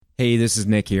Hey, this is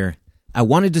Nick here. I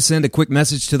wanted to send a quick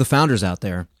message to the founders out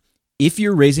there. If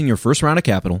you're raising your first round of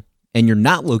capital and you're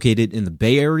not located in the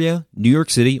Bay Area, New York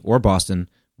City, or Boston,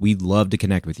 we'd love to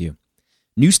connect with you.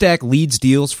 NewStack leads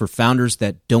deals for founders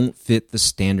that don't fit the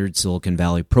standard Silicon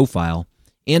Valley profile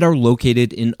and are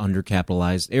located in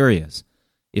undercapitalized areas.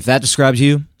 If that describes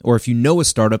you, or if you know a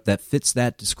startup that fits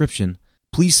that description,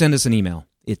 please send us an email.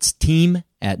 It's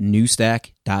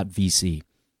team@newstack.vc.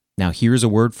 Now here's a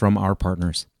word from our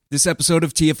partners. This episode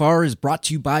of TFR is brought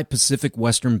to you by Pacific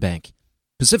Western Bank.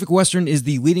 Pacific Western is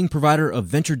the leading provider of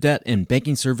venture debt and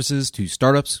banking services to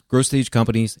startups, growth stage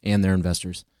companies, and their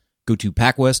investors. Go to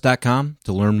pacwest.com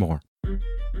to learn more.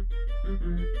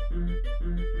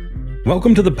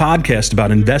 Welcome to the podcast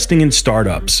about investing in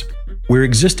startups, where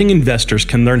existing investors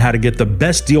can learn how to get the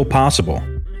best deal possible,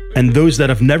 and those that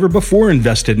have never before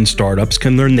invested in startups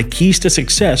can learn the keys to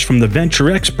success from the venture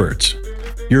experts.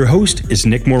 Your host is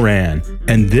Nick Moran,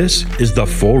 and this is The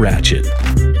Full Ratchet.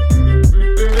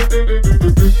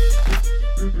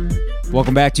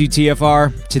 Welcome back to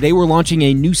TFR. Today we're launching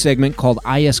a new segment called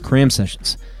IS CRAM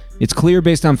Sessions. It's clear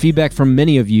based on feedback from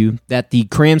many of you that the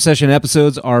CRAM session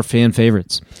episodes are fan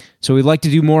favorites. So we'd like to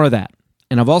do more of that.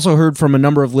 And I've also heard from a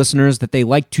number of listeners that they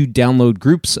like to download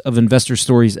groups of Investor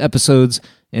Stories episodes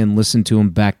and listen to them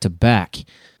back to back.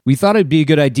 We thought it'd be a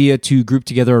good idea to group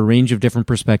together a range of different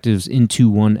perspectives into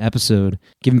one episode,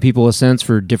 giving people a sense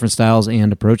for different styles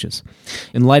and approaches.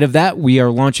 In light of that, we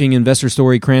are launching Investor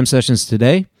Story CRAM Sessions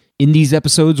today. In these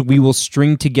episodes, we will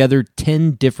string together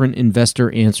 10 different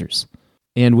investor answers.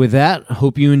 And with that,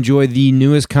 hope you enjoy the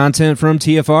newest content from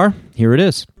TFR. Here it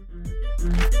is.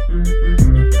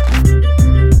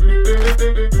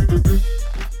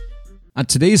 On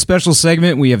today's special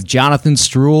segment, we have Jonathan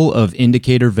Struhl of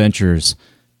Indicator Ventures.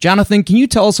 Jonathan, can you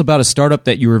tell us about a startup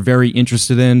that you were very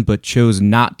interested in but chose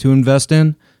not to invest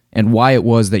in, and why it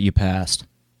was that you passed?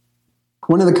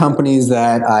 One of the companies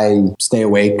that I stay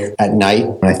awake at night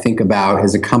when I think about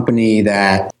is a company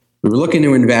that we were looking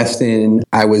to invest in.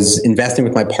 I was investing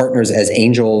with my partners as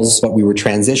angels, but we were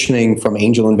transitioning from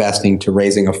angel investing to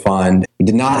raising a fund. We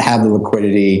did not have the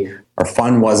liquidity. Our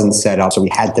fund wasn't set up, so we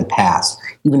had to pass,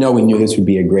 even though we knew this would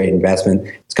be a great investment.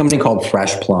 It's a company called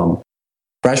Fresh Plum.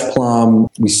 Fresh Plum,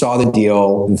 we saw the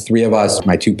deal. The three of us,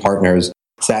 my two partners,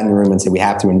 sat in the room and said, we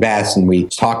have to invest. And we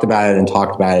talked about it. And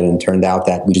it turned out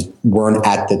that we just weren't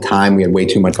at the time. We had way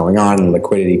too much going on and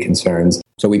liquidity concerns.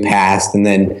 So we passed. And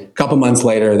then a couple months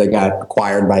later, they got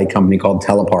acquired by a company called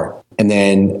Telepart. And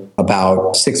then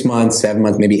about 6 months, 7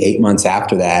 months, maybe 8 months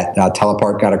after that,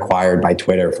 Telepart got acquired by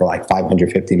Twitter for like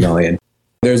 $550 million.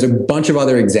 There's a bunch of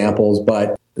other examples,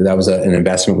 but that was an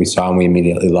investment we saw and we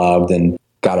immediately loved and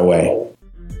got away.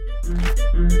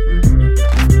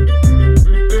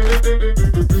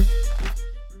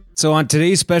 So on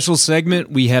today's special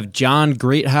segment, we have John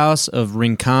Greathouse of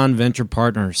Rincon Venture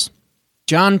Partners.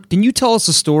 John, can you tell us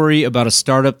a story about a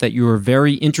startup that you were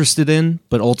very interested in,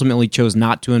 but ultimately chose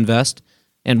not to invest,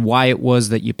 and why it was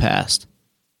that you passed?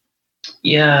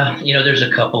 Yeah, there's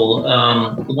a couple.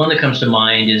 The one that comes to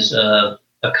mind is a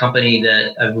company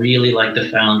that I really liked the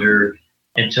founder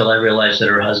until I realized that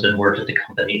her husband worked at the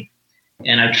company.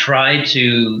 And I tried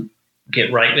to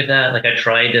get right with that. Like I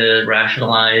tried to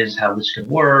rationalize how this could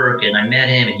work. And I met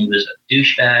him and he was a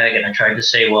douchebag. And I tried to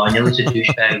say, well, I know he's a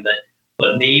douchebag,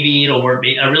 but maybe it'll work.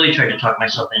 I really tried to talk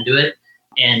myself into it.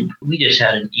 And we just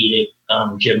had an edict,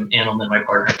 Jim Annelman, my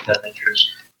partner at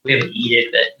Ventures. We have an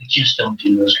edict that we just don't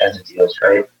do those kinds of deals,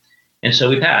 right? And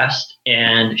so we passed.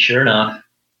 And sure enough,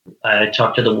 I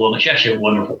talked to the woman. She's actually a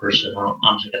wonderful person. I'm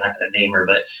not going to name her,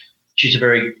 but she's a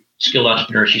very skilled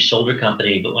entrepreneur. She sold her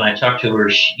company, but when I talked to her,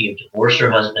 she divorced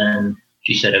her husband.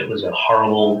 She said it was a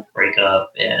horrible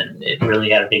breakup and it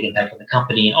really had a big impact on the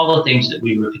company. And all the things that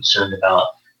we were concerned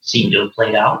about seemed to have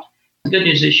played out. The good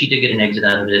news is she did get an exit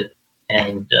out of it,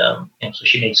 and so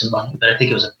she made some money. But I think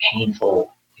it was a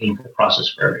painful process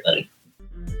for everybody.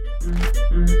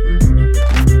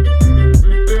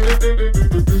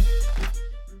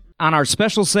 On our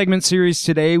special segment series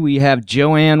today, we have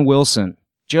Joanne Wilson.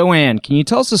 Joanne, can you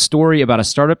tell us a story about a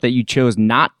startup that you chose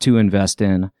not to invest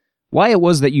in, why it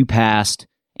was that you passed,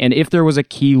 and if there was a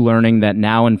key learning that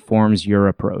now informs your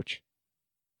approach?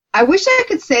 I wish I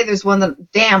could say there's one that,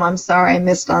 I'm sorry I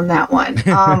missed on that one.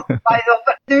 But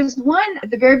there's one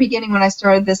at the very beginning when I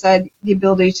started this, I had the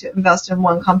ability to invest in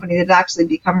one company that actually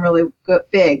become really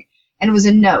big, and it was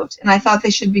a note, and I thought they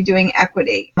should be doing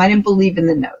equity. I didn't believe in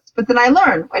the notes. But then I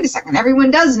learned, wait a second,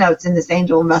 everyone does notes in this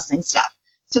angel investing stuff.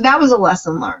 So that was a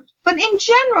lesson learned. But in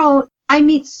general, I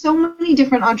meet so many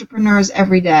different entrepreneurs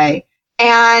every day.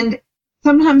 And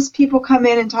sometimes people come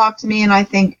in and talk to me and I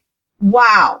think,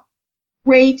 wow,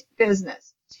 great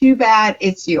business. Too bad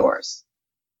it's yours.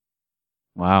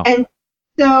 Wow. And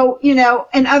so,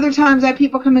 and other times I have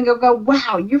people come and go,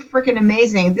 wow, you're freaking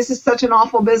amazing. This is such an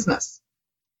awful business.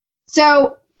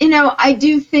 So, I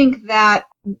do think that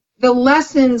the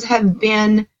lessons have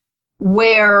been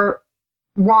where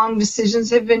wrong decisions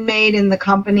have been made in the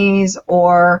companies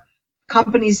or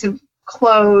companies have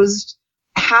closed.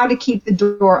 How to keep the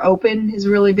door open has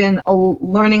really been a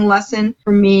learning lesson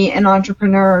for me and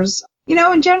entrepreneurs.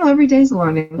 In general, every day is a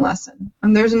learning lesson.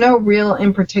 And there's no real,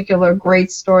 in particular,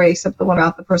 great story except the one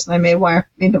about the person I made wire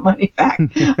me the money back.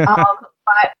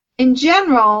 But in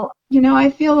general, I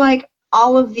feel like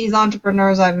all of these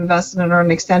entrepreneurs I've invested in are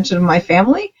an extension of my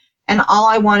family. And all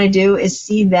I want to do is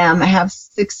see them have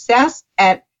success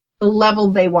at the level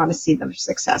they want to see them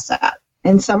success at.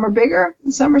 And some are bigger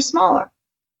and some are smaller.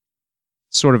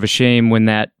 Sort of a shame when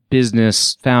that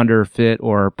business founder fit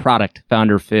or product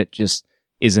founder fit just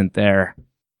isn't there.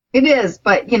 It is,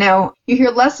 but you hear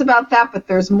less about that, but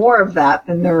there's more of that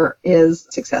than there is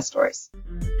success stories.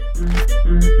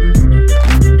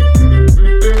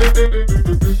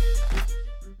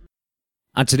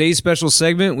 On today's special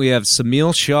segment, we have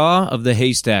Samil Shah of the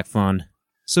Haystack Fund.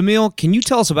 Samil, can you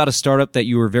tell us about a startup that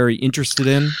you were very interested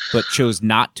in but chose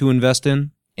not to invest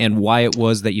in and why it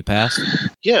was that you passed?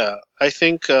 Yeah, I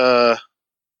think,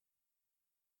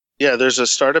 there's a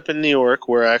startup in New York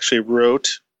where I actually wrote.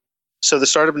 So the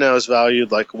startup now is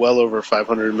valued like well over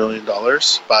 $500 million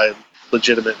by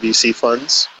legitimate VC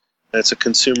funds. It's a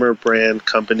consumer brand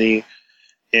company.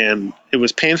 And it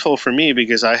was painful for me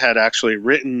because I had actually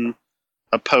written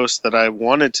a post that I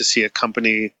wanted to see a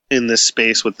company in this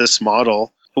space with this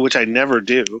model, which I never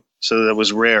do. So that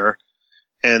was rare.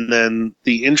 And then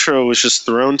the intro was just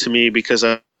thrown to me because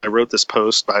I wrote this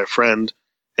post by a friend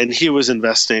and he was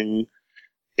investing.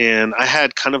 And I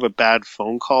had kind of a bad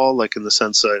phone call, like in the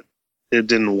sense that it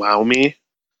didn't wow me.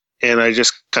 And I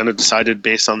just kind of decided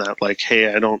based on that, like,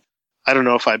 hey, I don't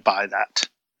know if I buy that.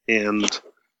 And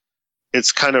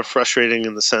it's kind of frustrating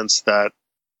in the sense that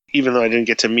even though I didn't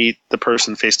get to meet the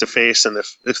person face to face, and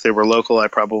if they were local, I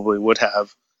probably would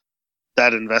have,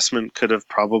 that investment could have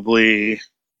probably,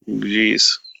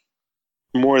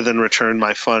 more than returned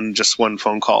my fund just one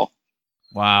phone call.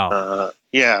 Wow.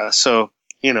 So,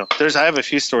 I have a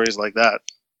few stories like that,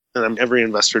 and every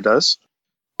investor does.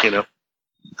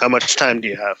 How much time do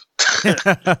you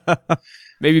have?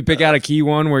 Maybe pick out a key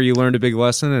one where you learned a big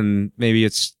lesson and maybe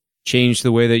it's changed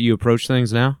the way that you approach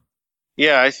things now?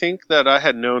 Yeah, I think that I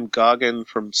had known Goggin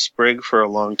from Sprig for a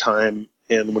long time,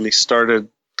 and when he started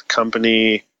the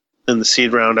company in the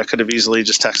seed round, I could have easily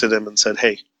just texted him and said,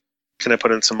 hey, can I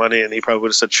put in some money? And he probably would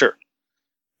have said, sure.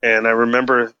 And I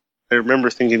remember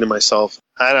thinking to myself,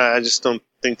 I just don't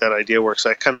think that idea works.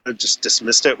 I kind of just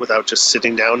dismissed it without just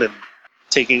sitting down and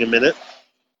taking a minute.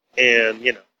 And,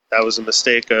 that was a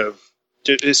mistake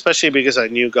especially because I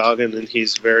knew Goggin and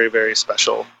he's very, very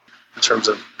special in terms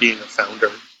of being a founder.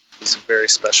 He's a very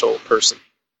special person.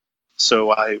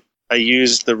 So I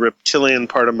used the reptilian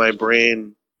part of my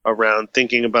brain around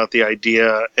thinking about the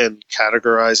idea and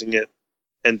categorizing it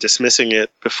and dismissing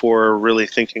it before really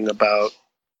thinking about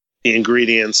the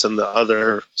ingredients and the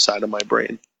other side of my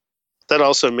brain. That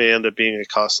also may end up being a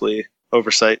costly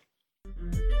oversight.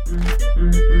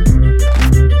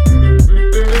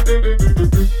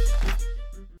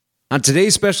 On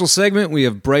today's special segment, we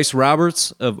have Bryce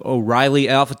Roberts of O'Reilly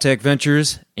Alpha Tech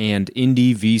Ventures and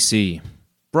Indie VC.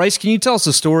 Bryce, can you tell us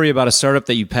a story about a startup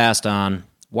that you passed on,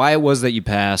 why it was that you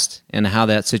passed, and how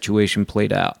that situation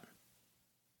played out?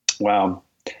 Wow.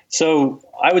 So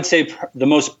I would say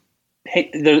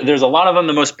there's a lot of them.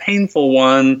 The most painful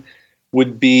one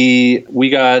would be we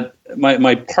got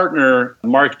my partner,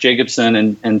 Mark Jacobson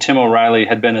and Tim O'Reilly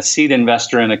had been a seed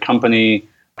investor in a company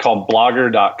called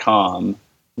Blogger.com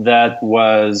that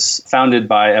was founded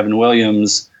by Evan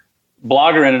Williams.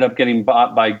 Blogger ended up getting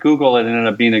bought by Google. It ended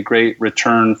up being a great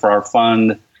return for our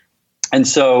fund. And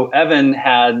so Evan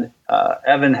had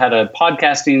a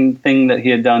podcasting thing that he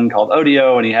had done called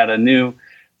Audio, and he had a new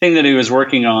thing that he was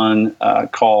working on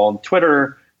called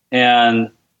Twitter.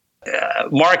 And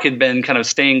Mark had been kind of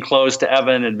staying close to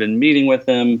Evan, had been meeting with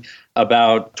him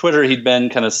about Twitter. He'd been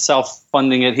kind of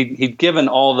self-funding it. He'd given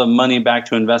all the money back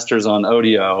to investors on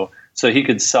Audio so he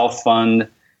could self-fund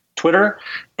Twitter.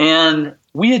 And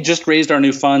we had just raised our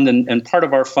new fund, and part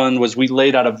of our fund was we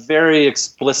laid out a very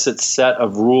explicit set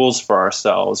of rules for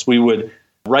ourselves. We would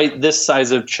write this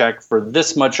size of check for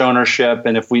this much ownership,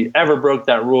 and if we ever broke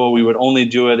that rule, we would only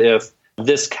do it if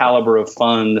this caliber of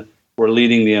fund were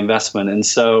leading the investment. And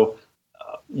so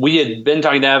we had been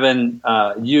talking to Evan.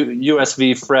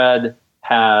 USV Fred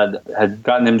had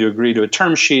gotten him to agree to a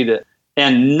term sheet.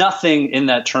 And nothing in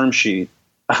that term sheet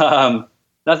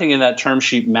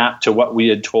mapped to what we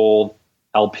had told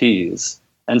LPs.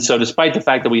 And so despite the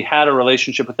fact that we had a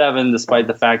relationship with Evan, despite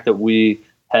the fact that we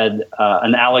had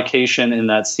an allocation in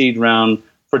that seed round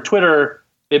for Twitter,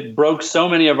 it broke so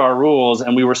many of our rules,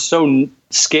 and we were so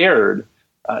scared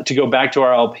to go back to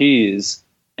our LPs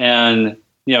and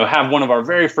have one of our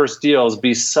very first deals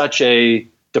be such a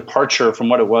departure from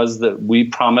what it was that we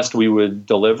promised we would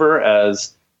deliver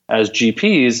as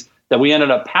GPs that we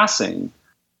ended up passing.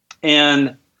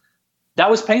 And that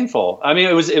was painful. I mean,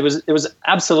 it was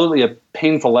absolutely a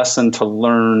painful lesson to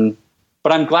learn,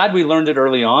 but I'm glad we learned it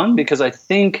early on, because I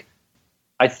think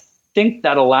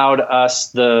that allowed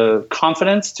us the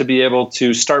confidence to be able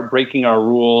to start breaking our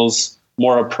rules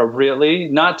more appropriately,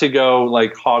 not to go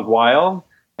like hog wild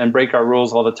and break our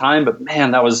rules all the time. But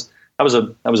man, that was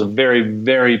a very,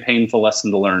 very painful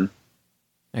lesson to learn.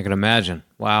 I can imagine.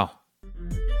 Wow.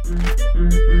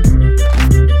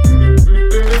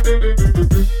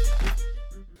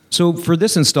 So for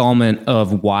this installment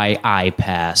of Why I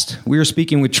Passed, we are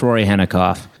speaking with Troy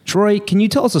Henikoff. Troy, can you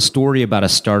tell us a story about a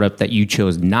startup that you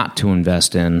chose not to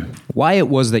invest in, why it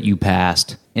was that you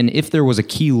passed, and if there was a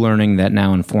key learning that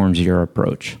now informs your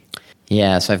approach?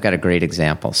 Yeah, so I've got a great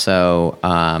example. So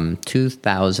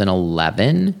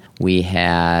 2011, we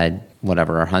had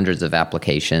hundreds of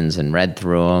applications and read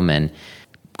through them and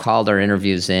called our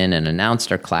interviews in and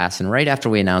announced our class. And right after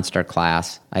we announced our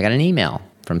class, I got an email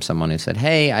from someone who said,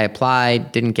 "Hey, I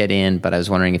applied, didn't get in, but I was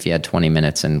wondering if you had 20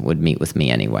 minutes and would meet with me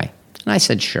anyway." And I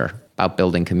said, "Sure." About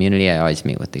building community, I always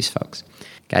meet with these folks.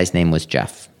 Guy's name was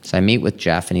Jeff. So I meet with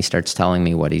Jeff, and he starts telling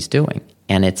me what he's doing.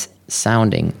 And it's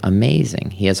sounding amazing.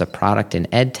 He has a product in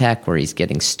EdTech where he's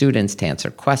getting students to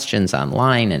answer questions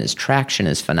online, and his traction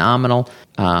is phenomenal.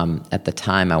 At the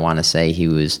time, I want to say he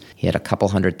had a couple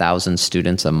 100,000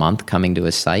 students a month coming to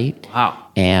his site. Wow.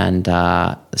 And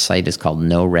the site is called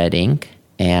No Red Ink.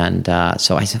 And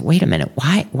so I said, "Wait a minute,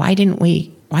 why didn't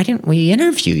we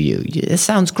interview you? This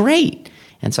sounds great."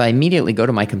 And so I immediately go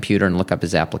to my computer and look up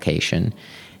his application.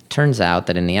 Turns out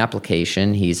that in the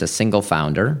application, he's a single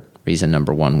founder. Reason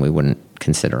number one, we wouldn't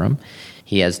consider him.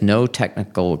 He has no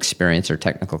technical experience or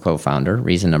technical co-founder.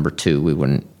 Reason number two, we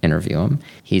wouldn't interview him.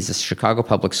 He's a Chicago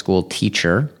public school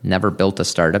teacher, never built a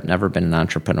startup, never been an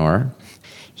entrepreneur.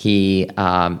 He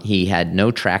had no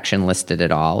traction listed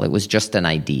at all. It was just an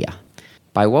idea.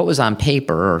 By what was on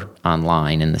paper, or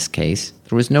online in this case,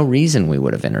 there was no reason we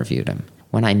would have interviewed him.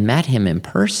 When I met him in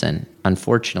person,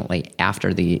 unfortunately,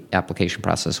 after the application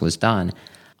process was done,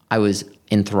 I was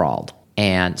enthralled.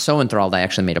 And so enthralled, I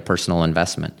actually made a personal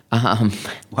investment.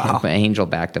 Wow. My angel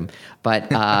backed him.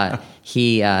 But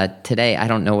he today, I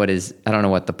don't know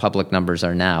what the public numbers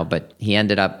are now, but he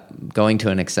ended up going to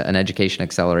an education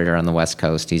accelerator on the West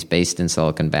Coast. He's based in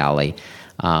Silicon Valley.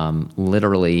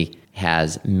 Literally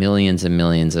has millions and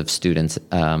millions of students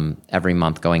every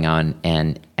month going on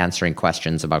and answering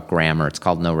questions about grammar. It's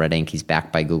called No Red Ink. He's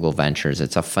backed by Google Ventures.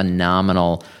 It's a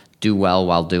phenomenal do well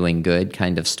while doing good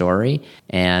kind of story,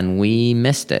 and we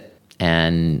missed it.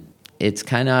 And it's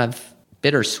kind of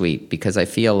bittersweet because I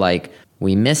feel like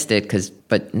we missed it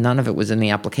but none of it was in the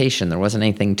application. There wasn't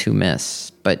anything to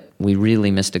miss, but we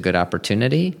really missed a good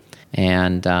opportunity.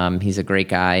 And he's a great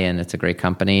guy, and it's a great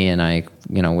company, and I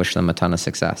wish them a ton of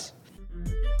success.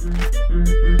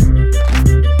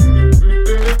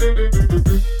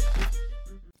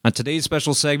 On today's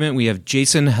special segment, we have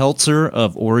Jason Heltzer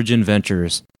of Origin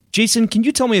Ventures. Jason, can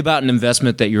you tell me about an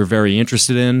investment that you're very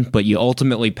interested in, but you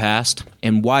ultimately passed,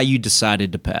 and why you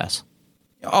decided to pass?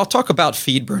 I'll talk about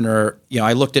FeedBurner.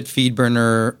 I looked at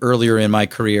FeedBurner earlier in my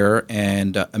career,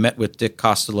 and I met with Dick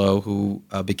Costolo, who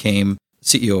became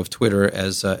CEO of Twitter,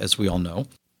 as we all know.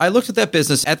 I looked at that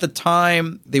business. At the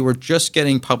time, they were just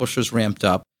getting publishers ramped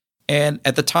up. And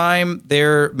at the time,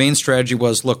 their main strategy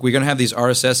was, look, we're going to have these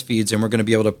RSS feeds, and we're going to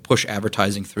be able to push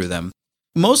advertising through them.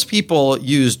 Most people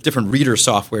use different reader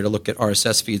software to look at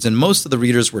RSS feeds, and most of the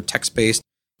readers were text-based.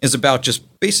 It's about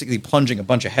just basically plunging a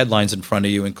bunch of headlines in front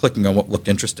of you and clicking on what looked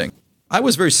interesting. I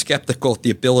was very skeptical at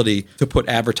the ability to put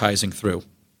advertising through.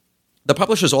 The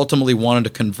publishers ultimately wanted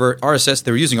to convert RSS.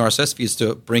 They were using RSS feeds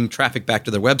to bring traffic back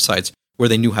to their websites where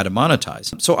they knew how to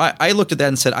monetize. So I looked at that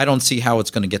and said, I don't see how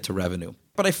it's going to get to revenue.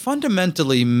 But I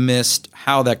fundamentally missed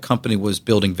how that company was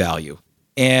building value.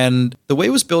 And the way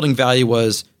it was building value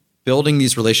was building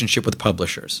these relationships with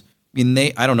publishers. I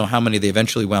mean, I don't know how many they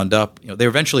eventually wound up. They were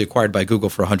eventually acquired by Google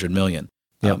for $100 million.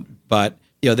 Yep. But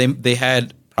they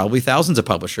had probably thousands of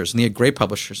publishers, and they had great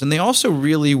publishers. And they also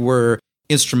really were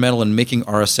instrumental in making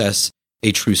RSS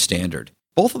a true standard.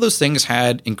 Both of those things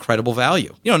had incredible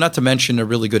value. Not to mention a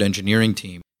really good engineering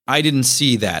team. I didn't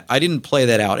see that. I didn't play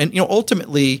that out. And,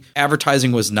 ultimately,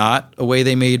 advertising was not a way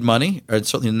they made money, or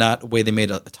certainly not a way they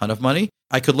made a ton of money.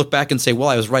 I could look back and say, well,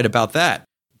 I was right about that.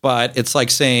 But it's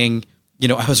like saying,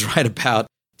 I was right about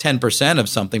 10% of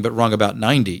something, but wrong about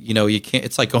 90. You can't.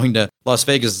 It's like going to Las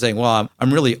Vegas and saying, well,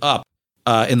 I'm really up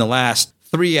in the last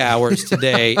 3 hours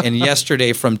today and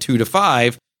yesterday from 2 to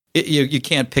 5. You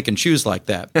can't pick and choose like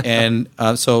that. And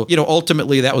so,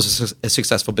 ultimately, that was a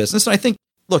successful business. And I think,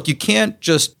 look, you can't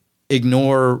just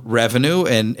ignore revenue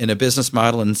and in a business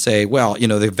model and say, well,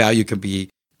 the value can be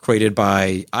created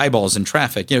by eyeballs and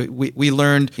traffic. We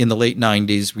learned in the late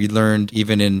 90s, we learned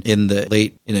even in the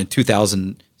late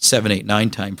 2007, 8, 9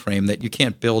 time frame that you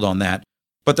can't build on that.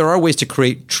 But there are ways to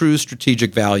create true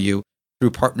strategic value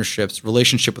through partnerships,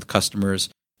 relationship with customers.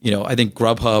 I think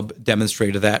Grubhub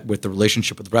demonstrated that with the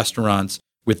relationship with restaurants,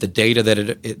 with the data that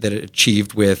it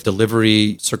achieved with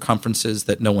delivery circumferences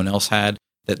that no one else had,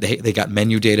 that they got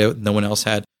menu data no one else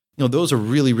had. Those are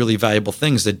really, really valuable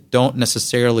things that don't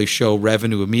necessarily show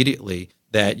revenue immediately,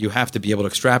 that you have to be able to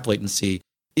extrapolate and see,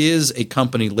 is a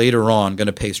company later on going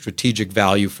to pay strategic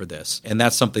value for this? And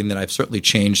that's something that I've certainly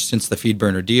changed since the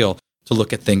FeedBurner deal to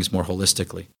look at things more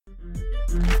holistically.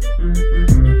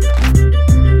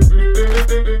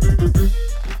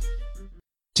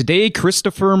 Today,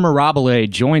 Christopher Mirabile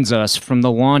joins us from the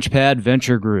Launchpad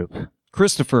Venture Group.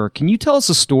 Christopher, can you tell us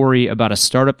a story about a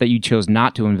startup that you chose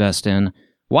not to invest in,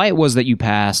 why it was that you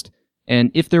passed, and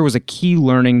if there was a key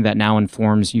learning that now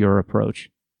informs your approach?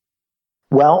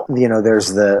 Well,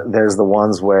 there's the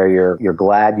ones where you're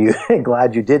glad you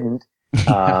glad you didn't,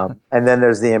 and then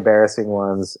there's the embarrassing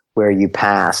ones where you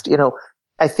passed.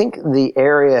 I think the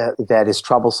area that is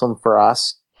troublesome for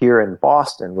us here in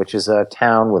Boston, which is a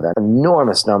town with an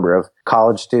enormous number of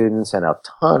college students and a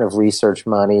ton of research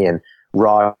money and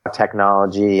raw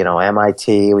technology,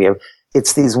 MIT,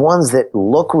 it's these ones that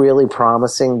look really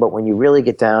promising, but when you really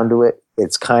get down to it,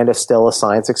 it's kind of still a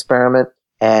science experiment,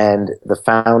 and the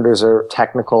founders are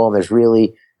technical, and there's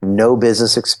really no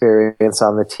business experience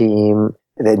on the team,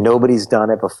 that nobody's done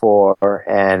it before,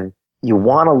 and you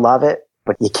want to love it,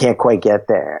 but you can't quite get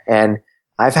there. And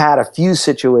I've had a few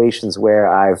situations where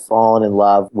I've fallen in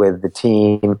love with the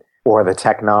team or the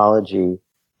technology,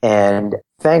 and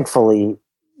thankfully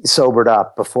sobered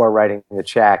up before writing the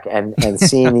check, and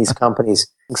seeing these companies,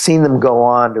 seeing them go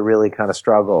on to really kind of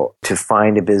struggle to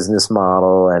find a business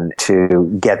model and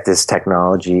to get this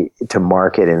technology to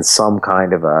market in some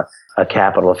kind of a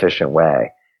capital efficient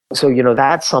way. So,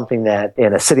 that's something that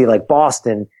in a city like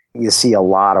Boston, you see a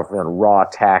lot of raw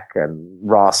tech and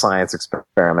raw science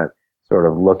experiment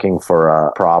sort of looking for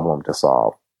a problem to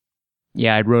solve.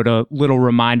 Yeah, I wrote a little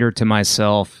reminder to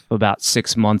myself about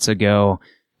 6 months ago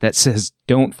that says,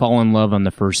 don't fall in love on the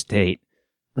first date.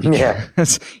 Yeah.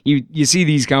 You see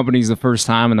these companies the first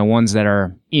time, and the ones that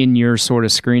are in your sort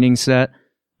of screening set,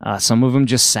 some of them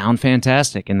just sound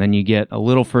fantastic. And then you get a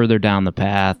little further down the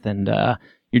path, and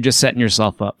you're just setting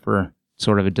yourself up for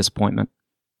sort of a disappointment.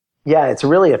 Yeah, it's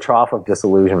really a trough of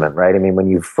disillusionment, right? I mean, when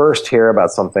you first hear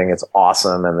about something, it's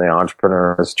awesome, and the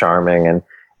entrepreneur is charming. And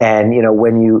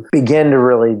when you begin to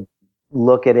really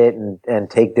look at it and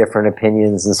take different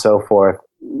opinions and so forth,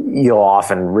 you'll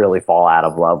often really fall out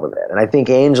of love with it. And I think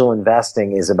angel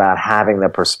investing is about having the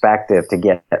perspective to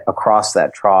get across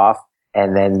that trough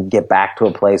and then get back to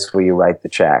a place where you write the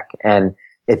check. And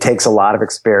it takes a lot of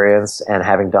experience and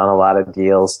having done a lot of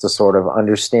deals to sort of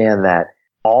understand that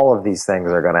all of these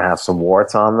things are going to have some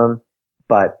warts on them,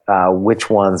 but which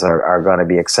ones are going to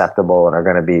be acceptable and are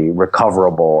going to be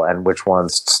recoverable, and which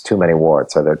ones too many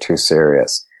warts or they're too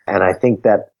serious. And I think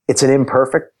that it's an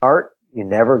imperfect art. You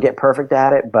never get perfect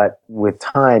at it, but with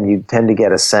time, you tend to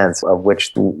get a sense of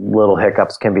which little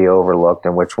hiccups can be overlooked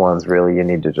and which ones really you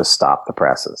need to just stop the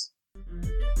presses.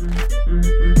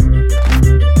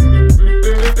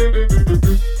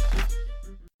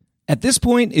 At this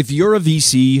point, if you're a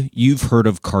VC, you've heard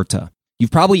of Carta.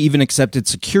 You've probably even accepted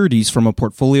securities from a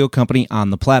portfolio company on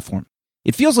the platform.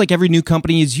 It feels like every new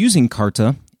company is using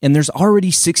Carta, and there's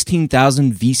already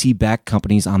 16,000 VC-backed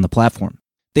companies on the platform.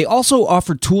 They also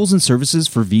offer tools and services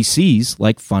for VCs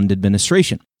like fund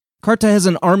administration. Carta has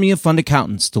an army of fund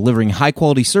accountants delivering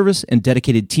high-quality service and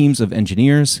dedicated teams of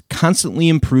engineers, constantly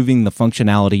improving the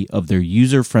functionality of their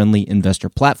user-friendly investor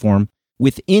platform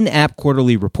with in-app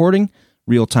quarterly reporting,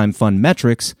 real-time fund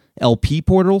metrics, LP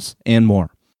portals, and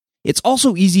more. It's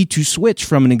also easy to switch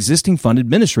from an existing fund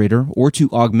administrator or to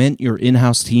augment your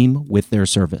in-house team with their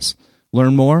service.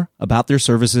 Learn more about their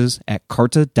services at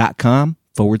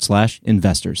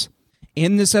carta.com/investors.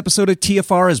 And this episode of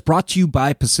TFR is brought to you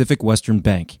by Pacific Western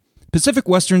Bank. Pacific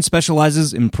Western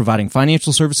specializes in providing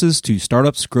financial services to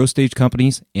startups, growth stage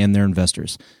companies, and their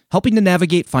investors, helping to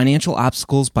navigate financial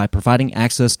obstacles by providing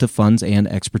access to funds and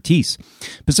expertise.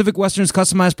 Pacific Western's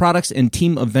customized products and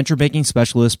team of venture banking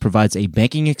specialists provides a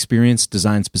banking experience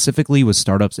designed specifically with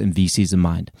startups and VCs in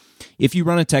mind. If you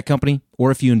run a tech company or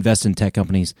if you invest in tech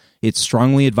companies, it's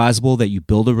strongly advisable that you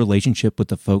build a relationship with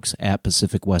the folks at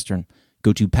Pacific Western.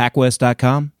 Go to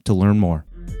pacwest.com to learn more.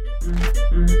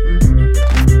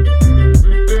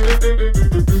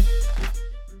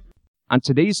 On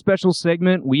today's special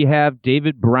segment, we have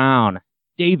David Brown.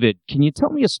 David, can you tell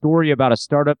me a story about a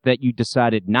startup that you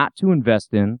decided not to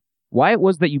invest in, why it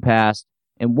was that you passed,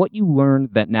 and what you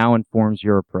learned that now informs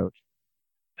your approach?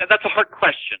 And that's a hard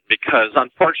question because,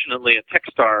 unfortunately, at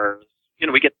Techstars,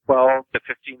 we get 12 to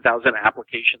 15,000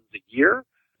 applications a year,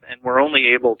 and we're only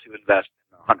able to invest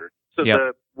in 100. So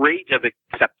the rate of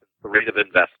acceptance, the rate of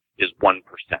investment is 1%.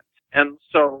 And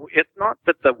so it's not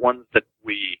that the ones that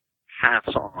we pass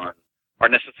on are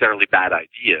necessarily bad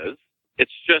ideas.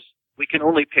 It's just we can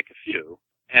only pick a few,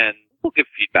 and we'll give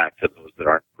feedback to those that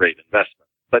aren't great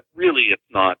investments. But really, it's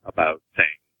not about saying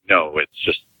no. It's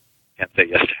just can't say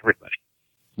yes to everybody.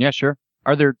 Yeah, sure.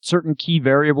 Are there certain key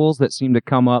variables that seem to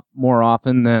come up more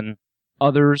often than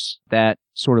others that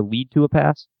sort of lead to a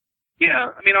pass? Yeah,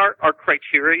 our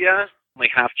criteria, only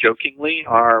half jokingly,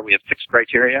 we have 6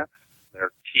 criteria.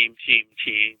 They're team,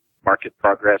 market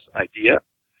progress, idea.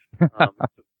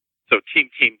 So team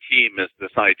is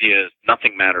this idea is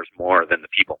nothing matters more than the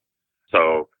people.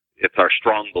 So it's our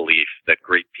strong belief that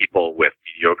great people with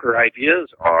mediocre ideas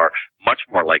are much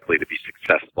more likely to be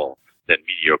successful than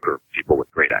mediocre people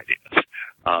with great ideas.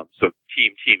 So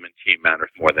team matters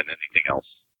more than anything else,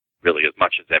 really, as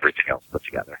much as everything else put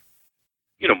together.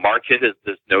 Market is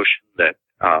this notion that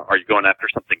are you going after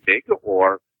something big,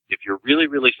 or if you're really,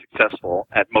 really successful,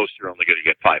 at most you're only going to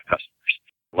get 5 customers.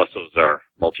 Unless those are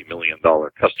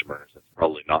multi-million-dollar customers, it's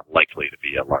probably not likely to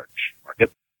be a large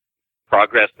market.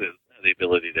 Progress is the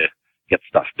ability to get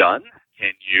stuff done.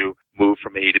 Can you move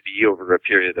from A to B over a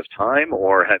period of time,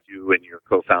 or have you and your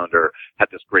co-founder had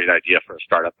this great idea for a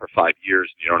startup for 5 years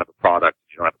and you don't have a product,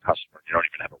 you don't have a customer, you don't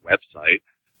even have a website,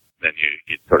 then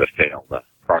you sort of fail the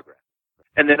progress.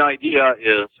 And then idea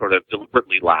is sort of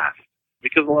deliberately last,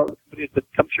 because a lot of the companies that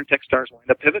come through Techstars wind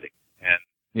up pivoting.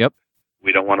 And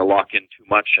we don't want to lock in too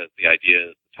much as the idea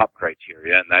is the top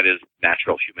criteria, and that is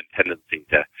natural human tendency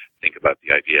to think about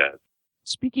the idea.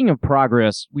 Speaking of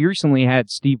progress, we recently had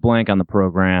Steve Blank on the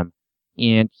program,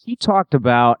 and he talked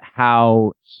about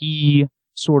how he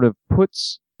sort of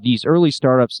puts these early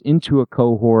startups into a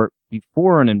cohort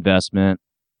before an investment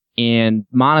and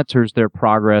monitors their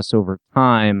progress over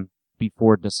time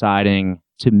before deciding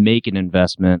to make an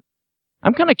investment.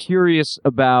 I'm kind of curious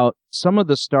about some of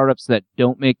the startups that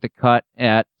don't make the cut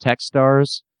at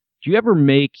Techstars. Do you ever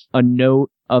make a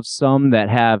note of some that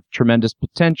have tremendous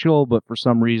potential, but for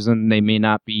some reason they may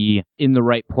not be in the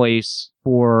right place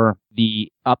for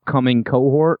the upcoming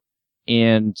cohort?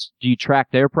 And do you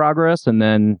track their progress and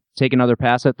then take another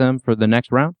pass at them for the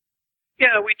next round?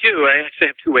 Yeah, we do. I actually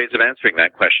have 2 ways of answering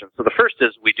that question. So the first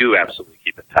is we do absolutely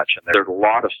keep in touch. And there's a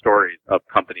lot of stories of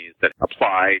companies that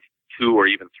applied 2 or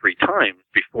even 3 times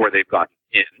before they've gotten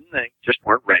in. They just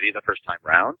weren't ready the first time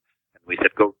round. And we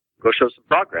said, go show some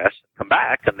progress, come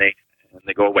back, and they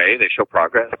go away, they show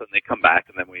progress, and they come back,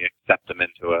 and then we accept them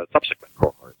into a subsequent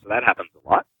cohort. So that happens a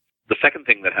lot. The second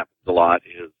thing that happens a lot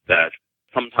is that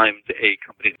sometimes a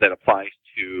company that applies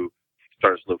to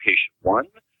Techstars Location 1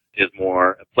 is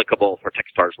more applicable for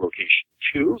Techstars Location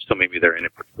 2. So maybe they're in a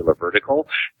particular vertical,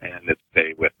 and it's,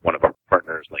 say, with one of our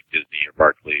partners like Disney or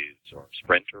Barclays or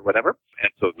Sprint or whatever.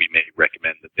 And so we may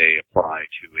recommend that they apply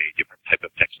to a different type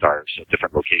of Techstars, a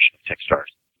different location of Techstars.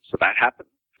 So that happens.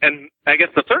 And I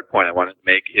guess the third point I wanted to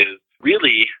make is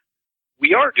really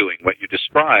we are doing what you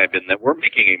described in that we're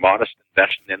making a modest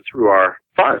investment in through our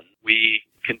fund. We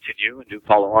continue and do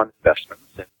follow-on investments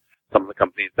in some of the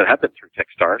companies that have been through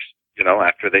Techstars,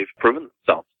 after they've proven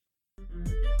themselves.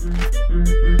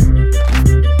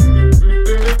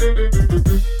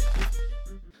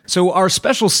 So our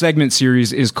special segment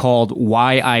series is called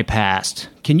Why I Passed.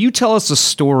 Can you tell us a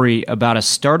story about a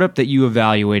startup that you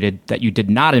evaluated that you did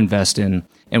not invest in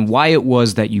and why it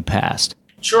was that you passed?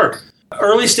 Sure.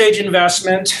 Early stage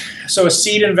investment, so a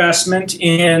seed investment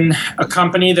in a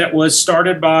company that was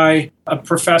started by a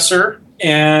professor,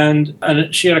 and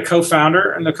she had a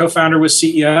co-founder, and the co-founder was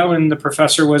CEO, and the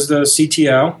professor was the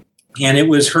CTO. And it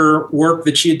was her work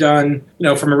that she had done,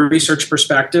 from a research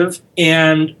perspective.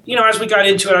 And, as we got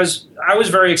into it, I was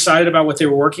very excited about what they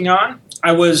were working on.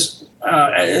 I was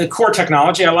core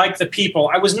technology. I like the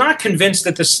people. I was not convinced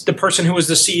that the person who was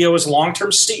the CEO was a long-term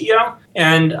CEO.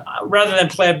 And rather than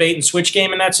play a bait and switch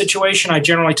game in that situation, I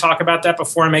generally talk about that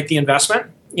before I make the investment.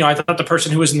 I thought the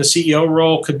person who was in the CEO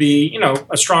role could be,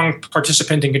 a strong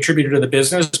participant and contributor to the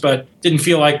business, but didn't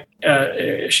feel like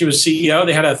she was CEO.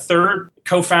 They had a third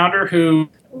co-founder who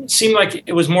seemed like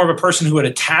it was more of a person who had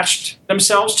attached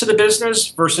themselves to the business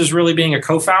versus really being a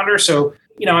co-founder. So,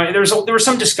 there was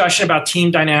some discussion about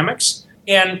team dynamics.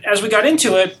 And as we got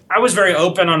into it, I was very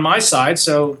open on my side.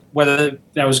 So whether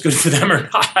that was good for them or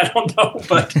not, I don't know,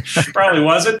 but probably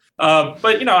wasn't.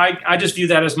 But I just view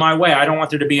that as my way. I don't want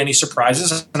there to be any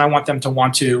surprises, and I want them to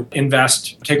want to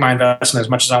take my investment as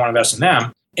much as I want to invest in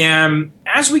them. And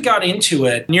as we got into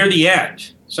it near the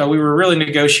end, so we were really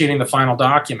negotiating the final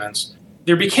documents,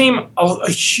 there became a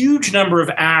huge number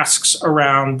of asks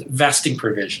around vesting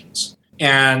provisions.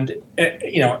 And,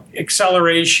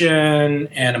 acceleration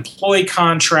and employee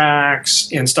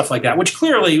contracts and stuff like that, which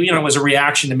clearly, was a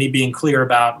reaction to me being clear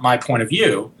about my point of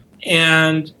view.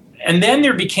 And then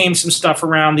there became some stuff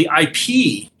around the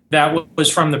IP that was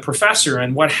from the professor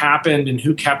and what happened and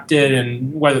who kept it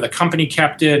and whether the company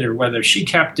kept it or whether she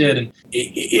kept it. And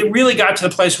it really got to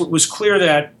the place where it was clear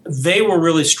that they were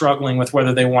really struggling with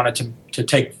whether they wanted to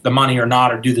take the money or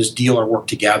not, or do this deal or work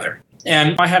together.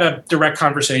 And I had a direct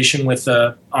conversation with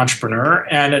the entrepreneur.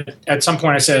 And at some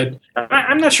point I said,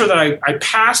 I'm not sure that I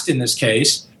passed in this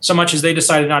case so much as they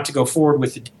decided not to go forward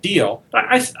with the deal.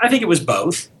 I think it was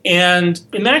both. And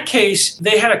in that case,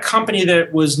 they had a company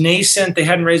that was nascent. They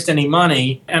hadn't raised any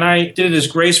money. And I did it as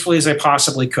gracefully as I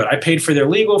possibly could. I paid for their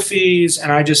legal fees.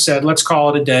 And I just said, let's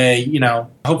call it a day.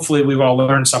 Hopefully we've all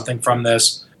learned something from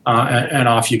this. And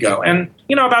off you go. And,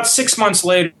 about 6 months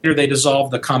later, they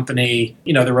dissolved the company.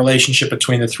 The relationship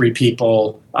between the three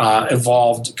people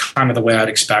evolved kind of the way I'd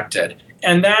expected.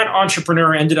 And that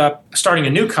entrepreneur ended up starting a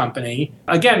new company,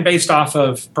 again, based off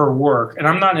of her work. And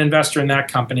I'm not an investor in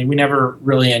that company. We never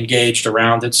really engaged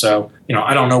around it. So,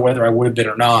 I don't know whether I would have been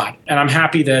or not. And I'm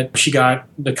happy that she got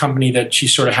the company that she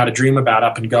sort of had a dream about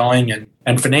up and going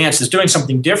and finance is doing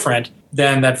something different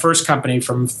than that first company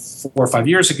from 4 or 5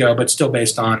 years ago, but still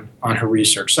based on her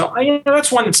research. So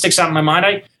that's one that sticks out in my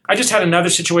mind. I just had another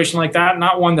situation like that,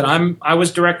 not one that I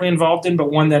was directly involved in, but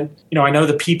one that, I know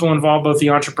the people involved, both the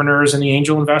entrepreneurs and the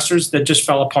angel investors, that just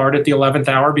fell apart at the 11th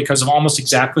hour because of almost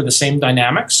exactly the same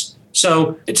dynamics.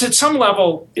 So it's at some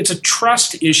level, it's a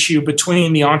trust issue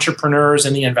between the entrepreneurs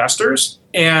and the investors.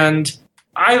 And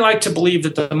I like to believe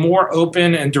that the more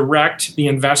open and direct the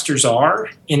investors are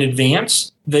in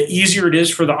advance, the easier it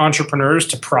is for the entrepreneurs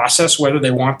to process whether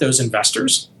they want those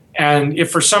investors. And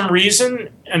if for some reason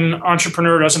an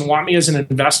entrepreneur doesn't want me as an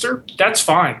investor, that's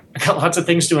fine. I got lots of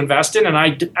things to invest in, and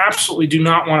I absolutely do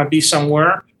not want to be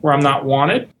somewhere where I'm not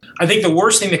wanted. I think the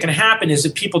worst thing that can happen is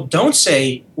that people don't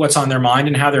say what's on their mind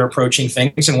and how they're approaching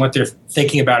things and what they're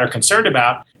thinking about or concerned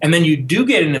about. And then you do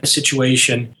get in a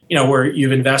situation, where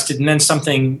you've invested and then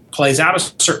something plays out a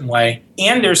certain way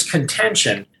and there's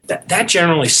contention. That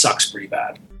generally sucks pretty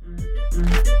bad.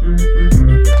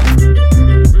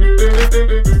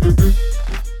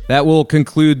 That will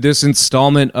conclude this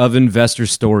installment of Investor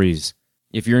Stories.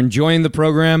 If you're enjoying the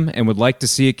program and would like to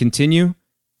see it continue,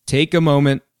 take a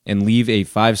moment and leave a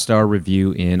 5-star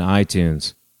review in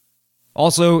iTunes.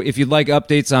 Also, if you'd like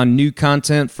updates on new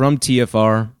content from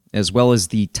TFR, as well as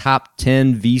the top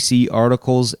 10 VC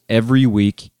articles every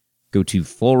week, go to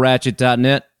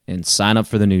fullratchet.net and sign up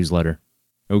for the newsletter.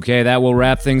 Okay, that will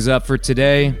wrap things up for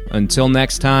today. Until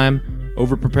next time,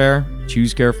 over-prepare,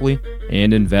 choose carefully,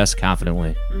 and invest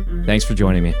confidently. Thanks for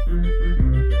joining me.